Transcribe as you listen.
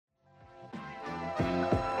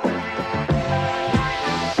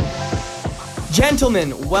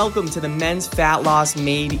Gentlemen, welcome to the Men's Fat Loss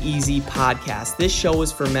Made Easy podcast. This show is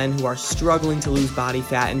for men who are struggling to lose body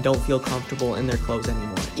fat and don't feel comfortable in their clothes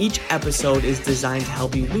anymore. Each episode is designed to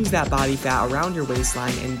help you lose that body fat around your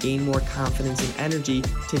waistline and gain more confidence and energy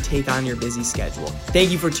to take on your busy schedule.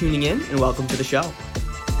 Thank you for tuning in and welcome to the show.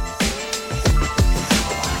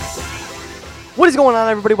 What is going on,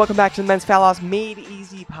 everybody? Welcome back to the Men's Fat Loss Made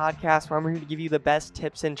Easy podcast, where I'm here to give you the best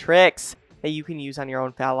tips and tricks that you can use on your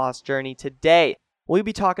own fat loss journey. Today, we'll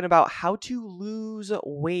be talking about how to lose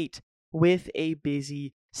weight with a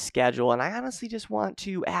busy schedule. And I honestly just want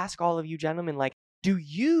to ask all of you gentlemen, do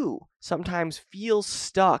you sometimes feel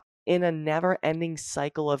stuck in a never-ending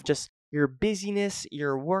cycle of just your busyness,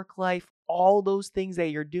 your work life, all those things that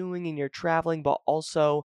you're doing and you're traveling, but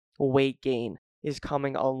also weight gain is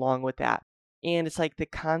coming along with that? And it's like the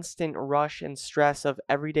constant rush and stress of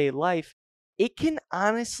everyday life. It can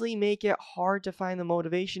honestly make it hard to find the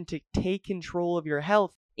motivation to take control of your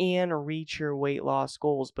health and reach your weight loss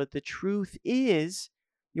goals. But the truth is,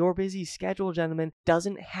 your busy schedule, gentlemen,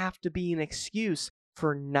 doesn't have to be an excuse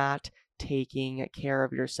for not taking care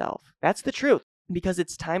of yourself. That's the truth, because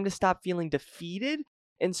it's time to stop feeling defeated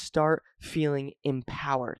and start feeling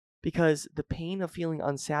empowered. Because the pain of feeling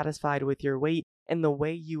unsatisfied with your weight and the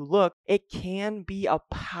way you look, it can be a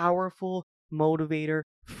powerful motivator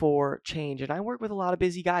for change. And I work with a lot of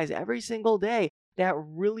busy guys every single day that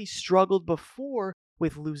really struggled before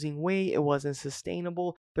with losing weight. It wasn't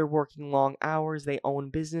sustainable. They're working long hours, they own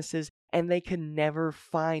businesses, and they could never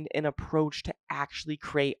find an approach to actually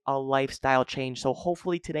create a lifestyle change. So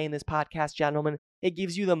hopefully today in this podcast, gentlemen, it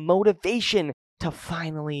gives you the motivation to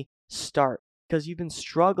finally start. Because you've been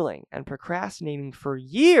struggling and procrastinating for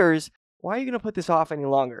years. Why are you going to put this off any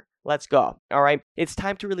longer? Let's go. All right. It's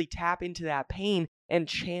time to really tap into that pain and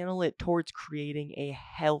channel it towards creating a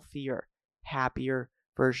healthier, happier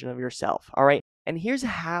version of yourself. All right. And here's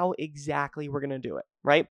how exactly we're going to do it.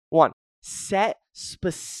 Right. 1, set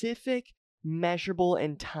specific, measurable,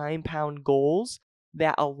 and time-bound goals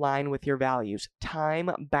that align with your values.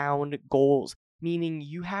 Time-bound goals, meaning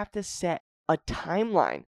you have to set a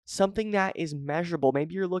timeline, something that is measurable.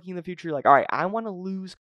 Maybe you're looking in the future, like, all right, I want to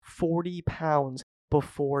lose 40 pounds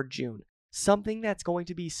before June. Something that's going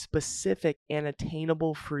to be specific and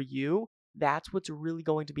attainable for you. That's what's really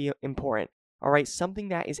going to be important. All right. Something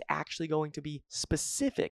that is actually going to be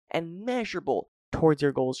specific and measurable towards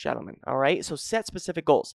your goals, gentlemen. All right. So set specific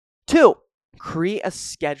goals. 2, create a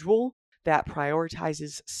schedule that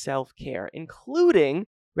prioritizes self-care, including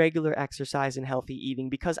regular exercise and healthy eating.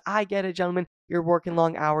 Because I get it, gentlemen. You're working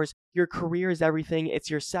long hours. Your career is everything. It's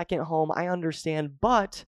your second home. I understand.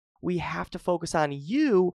 But we have to focus on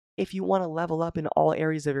you if you want to level up in all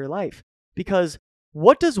areas of your life. Because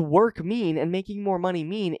what does work mean and making more money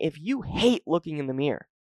mean if you hate looking in the mirror?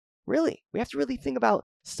 Really, we have to really think about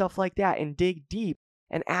stuff like that and dig deep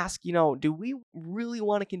and ask, do we really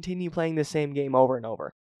want to continue playing the same game over and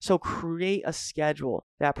over? So create a schedule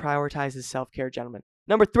that prioritizes self-care, gentlemen.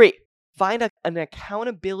 Number 3, find an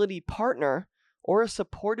accountability partner or a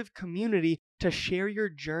supportive community to share your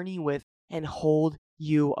journey with and hold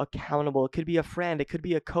you accountable. It could be a friend, it could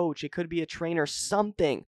be a coach, it could be a trainer,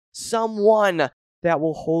 someone that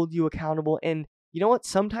will hold you accountable. And you know what?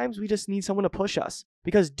 Sometimes we just need someone to push us,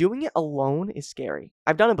 because doing it alone is scary.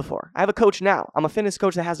 I've done it before. I have a coach now. I'm a fitness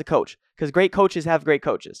coach that has a coach, because great coaches have great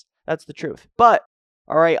coaches. That's the truth. But,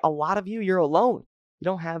 all right, a lot of you're alone. You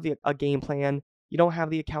don't have a game plan. You don't have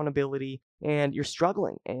the accountability, and you're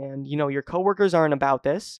struggling. And, your coworkers aren't about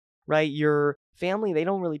this, right? Your family, they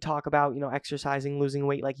don't really talk about, exercising, losing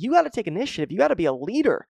weight. Like, you got to take initiative. You got to be a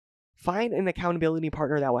leader. Find an accountability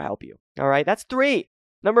partner that will help you. All right. That's 3.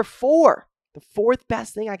 Number 4, the 4th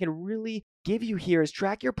best thing I can really give you here is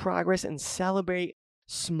track your progress and celebrate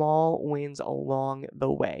small wins along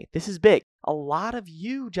the way. This is big. A lot of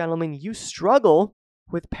you, gentlemen, you struggle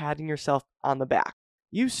with patting yourself on the back.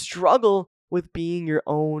 You struggle with being your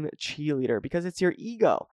own cheerleader because it's your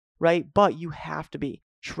ego, right? But you have to be.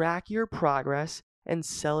 Track your progress and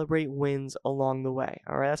celebrate wins along the way.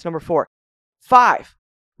 All right, that's number 4. 5,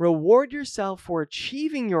 reward yourself for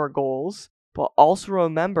achieving your goals, but also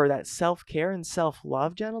remember that self-care and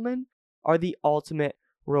self-love, gentlemen, are the ultimate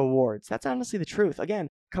rewards. That's honestly the truth. Again,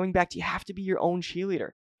 coming back to, you have to be your own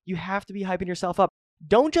cheerleader. You have to be hyping yourself up.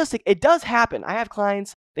 Don't just, it does happen. I have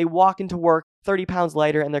clients, they walk into work 30 pounds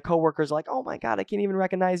lighter and their coworkers are like, oh my God, I can't even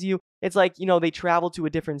recognize you. It's like, they travel to a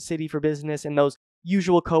different city for business, and those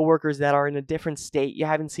usual coworkers that are in a different state, you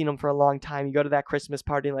haven't seen them for a long time. You go to that Christmas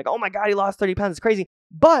party and like, oh my God, he lost 30 pounds. It's crazy.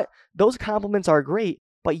 But those compliments are great,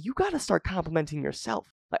 but you got to start complimenting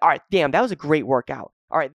yourself. Like, all right, damn, that was a great workout.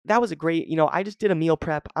 All right, that was a great, I just did a meal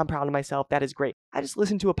prep. I'm proud of myself. That is great. I just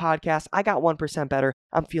listened to a podcast. I got 1% better.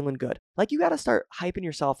 I'm feeling good. Like, you got to start hyping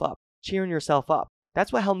yourself up, cheering yourself up.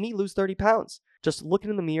 That's what helped me lose 30 pounds. Just looking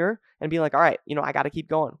in the mirror and being like, all right, I got to keep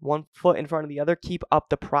going. One foot in front of the other, keep up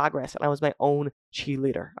the progress. And I was my own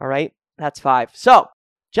cheerleader. All right, that's 5. So,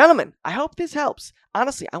 gentlemen, I hope this helps.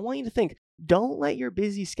 Honestly, I want you to think, don't let your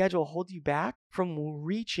busy schedule hold you back from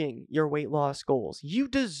reaching your weight loss goals. You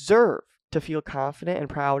deserve to feel confident and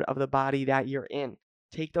proud of the body that you're in.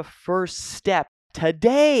 Take the first step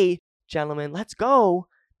today, gentlemen. Let's go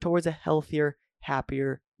towards a healthier,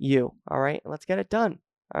 happier you. All right, let's get it done.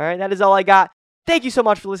 All right, that is all I got. Thank you so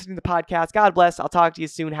much for listening to the podcast. God bless. I'll talk to you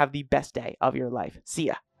soon. Have the best day of your life. See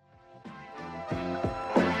ya.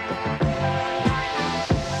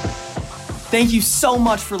 Thank you so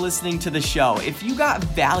much for listening to the show. If you got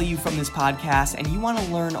value from this podcast and you want to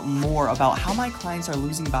learn more about how my clients are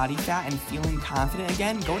losing body fat and feeling confident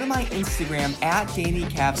again, go to my Instagram at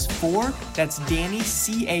DannyCavs4. That's Danny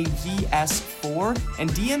CAVS4, and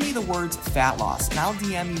DM me the words fat loss, and I'll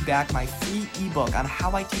DM you back my free ebook on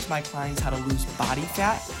how I teach my clients how to lose body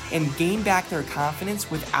fat and gain back their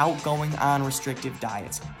confidence without going on restrictive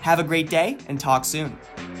diets. Have a great day and talk soon.